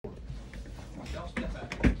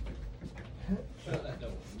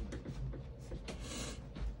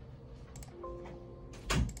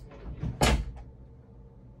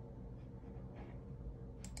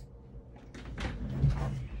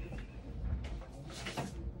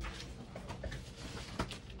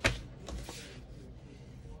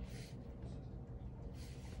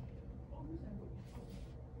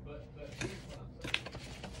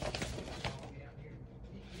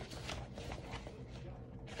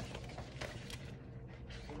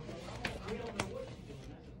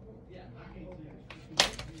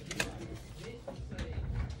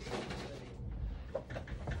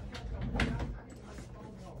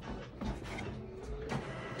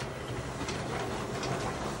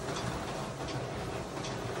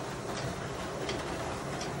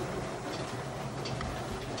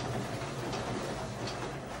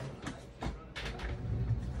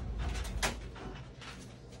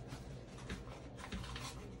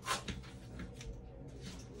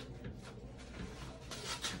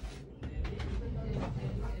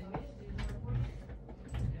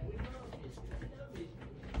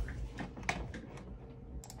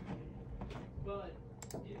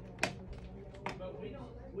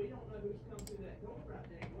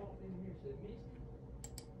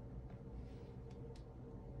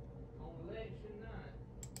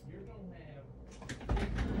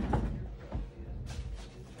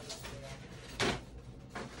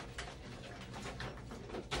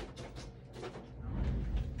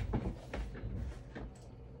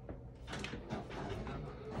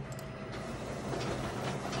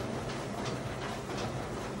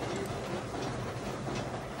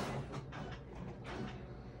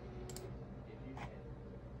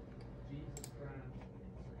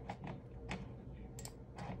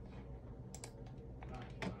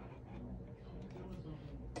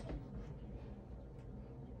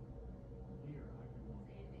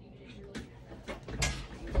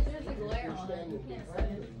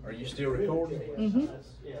Are you still recording? Mm-hmm.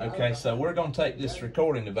 Okay, so we're going to take this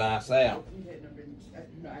recording device out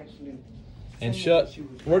and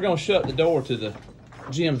we're going to shut the door to the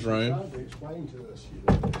Jim's room.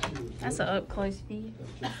 That's an up close view.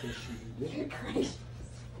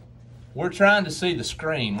 We're trying to see the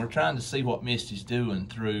screen. We're trying to see what Misty's doing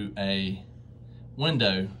through a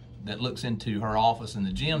window that looks into her office in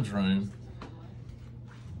the Jim's room.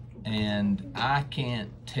 And I can't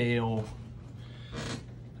tell.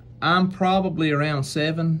 I'm probably around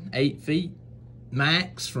 7-8 feet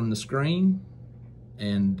max from the screen,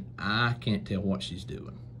 and I can't tell what she's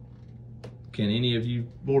doing. Can any of you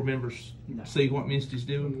board members see what Misty's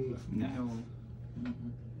doing? No. Mm-hmm.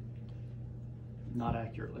 Not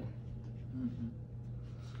accurately. Mm-hmm.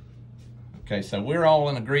 Okay, so we're all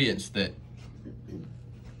in agreement that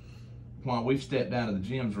while we've stepped out of the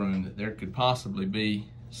Jim's room, that there could possibly be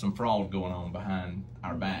some fraud going on behind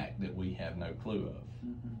our back that we have no clue of.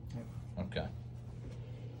 Mm-hmm. Okay.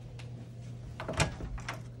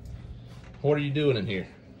 What are you doing in here?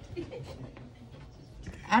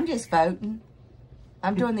 I'm just voting.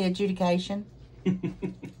 I'm doing the adjudication.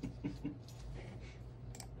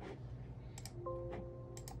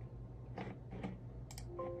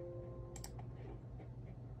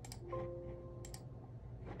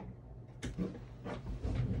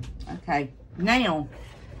 Okay, now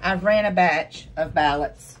I've ran a batch of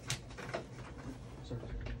ballots.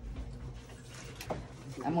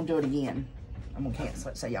 I'm gonna do it again. I'm gonna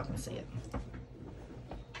cancel it so y'all can see it.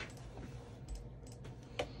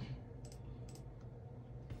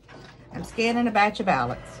 I'm scanning a batch of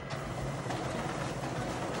ballots.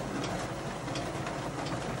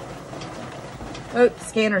 Oops,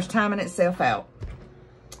 scanner's timing itself out.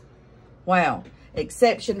 Wow.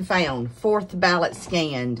 Exception found. 4th ballot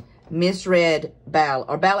scanned. Misread ballot,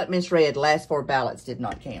 or ballot misread. Last 4 ballots did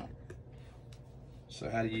not count. So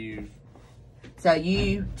how do you... So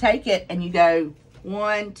you take it and you go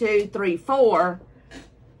 1, 2, 3, 4,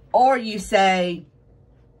 or you say,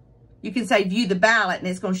 you can say view the ballot and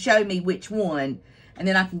it's going to show me which one, and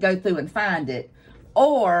then I can go through and find it.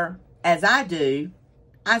 Or, as I do,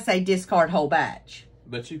 I say discard whole batch.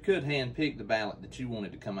 But you could hand pick the ballot that you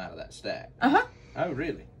wanted to come out of that stack. Uh-huh. Oh,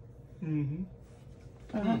 really? Mm-hmm.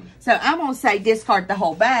 Uh-huh. So I'm going to say discard the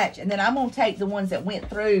whole batch, and then I'm going to take the ones that went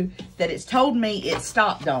through that it's told me it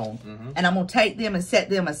stopped on, and I'm going to take them and set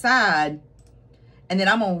them aside, and then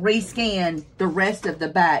I'm going to rescan the rest of the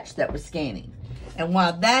batch that was scanning. And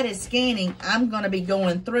while that is scanning, I'm going to be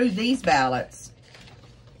going through these ballots,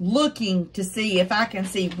 looking to see if I can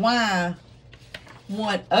see why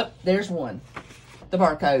one, oh, there's one. The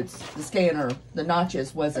barcodes, the scanner, the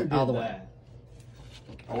notches wasn't all the way.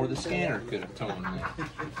 Or the scanner could have torn that.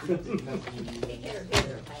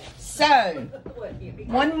 So,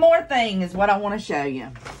 one more thing is what I want to show you.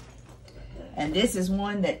 And this is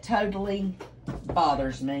one that totally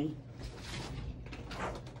bothers me.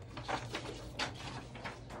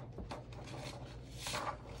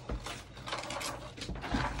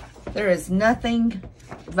 There is nothing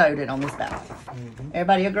voted on this ballot.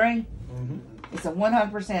 Everybody agree? It's a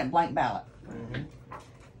 100% blank ballot.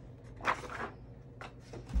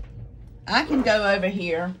 I can go over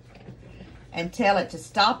here and tell it to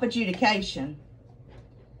stop adjudication,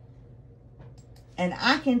 and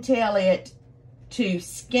I can tell it to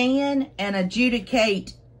scan and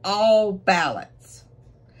adjudicate all ballots.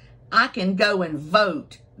 I can go and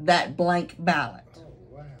vote that blank ballot. Oh,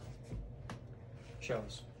 wow. Show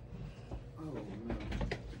us. Oh, no.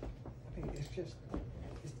 Hey, it's just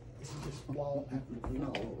flaw after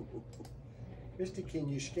flaw. Misty, can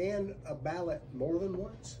you scan a ballot more than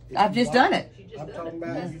once? I've just done it. I'm talking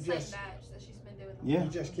about you just, Yeah. you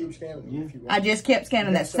just keep scanning them if you want. I just kept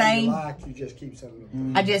scanning that same. You just keep sending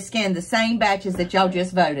them. I just scanned the same batches that y'all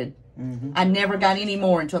just voted. I never got any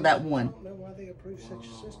more until that I one. don't know why they approve such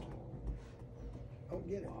a system. I don't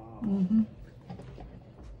get it.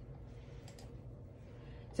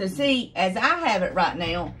 So see, as I have it right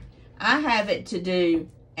now, I have it to do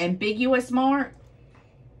ambiguous mark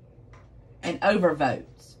and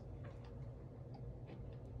overvotes.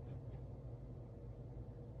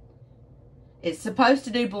 It's supposed to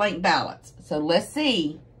do blank ballots. So let's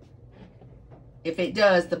see if it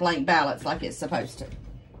does the blank ballots like it's supposed to.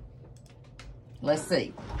 Let's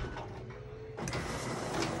see.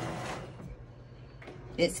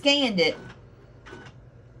 It scanned it.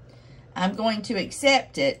 I'm going to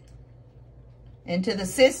accept it into the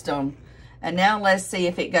system, and now let's see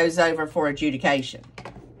if it goes over for adjudication.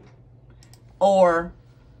 Or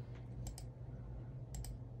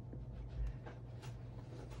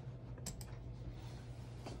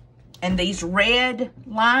and these red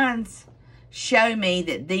lines show me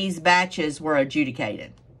that these batches were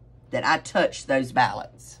adjudicated, that I touched those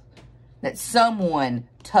ballots, that someone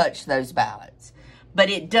touched those ballots. But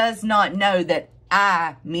it does not know that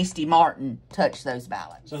I, Misty Martin, touched those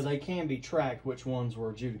ballots. So they can be tracked which ones were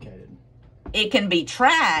adjudicated. It can be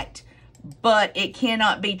tracked, but it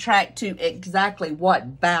cannot be tracked to exactly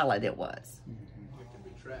what ballot it was. It can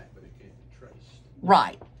be tracked, but it can't be traced.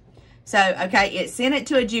 Right. So, okay, it sent it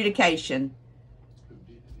to adjudication.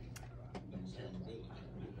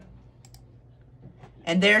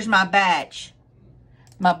 And there's my batch,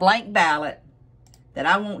 my blank ballot that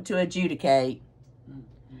I want to adjudicate.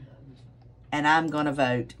 And I'm going to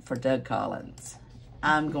vote for Doug Collins.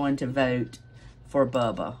 I'm going to vote for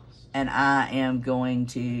Bubba. And I am going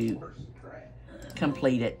to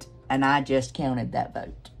complete it. And I just counted that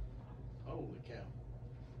vote. Holy cow.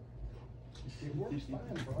 It works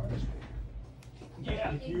fine for honest people.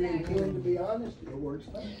 Yeah. If you intend to be honest, it works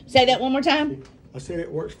fine. Say that one more time. I said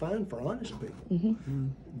it works fine for honest people. Mm-hmm.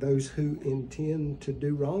 Those who intend to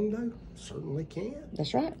do wrong, though, certainly can.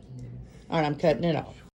 That's right. All right, I'm cutting it off.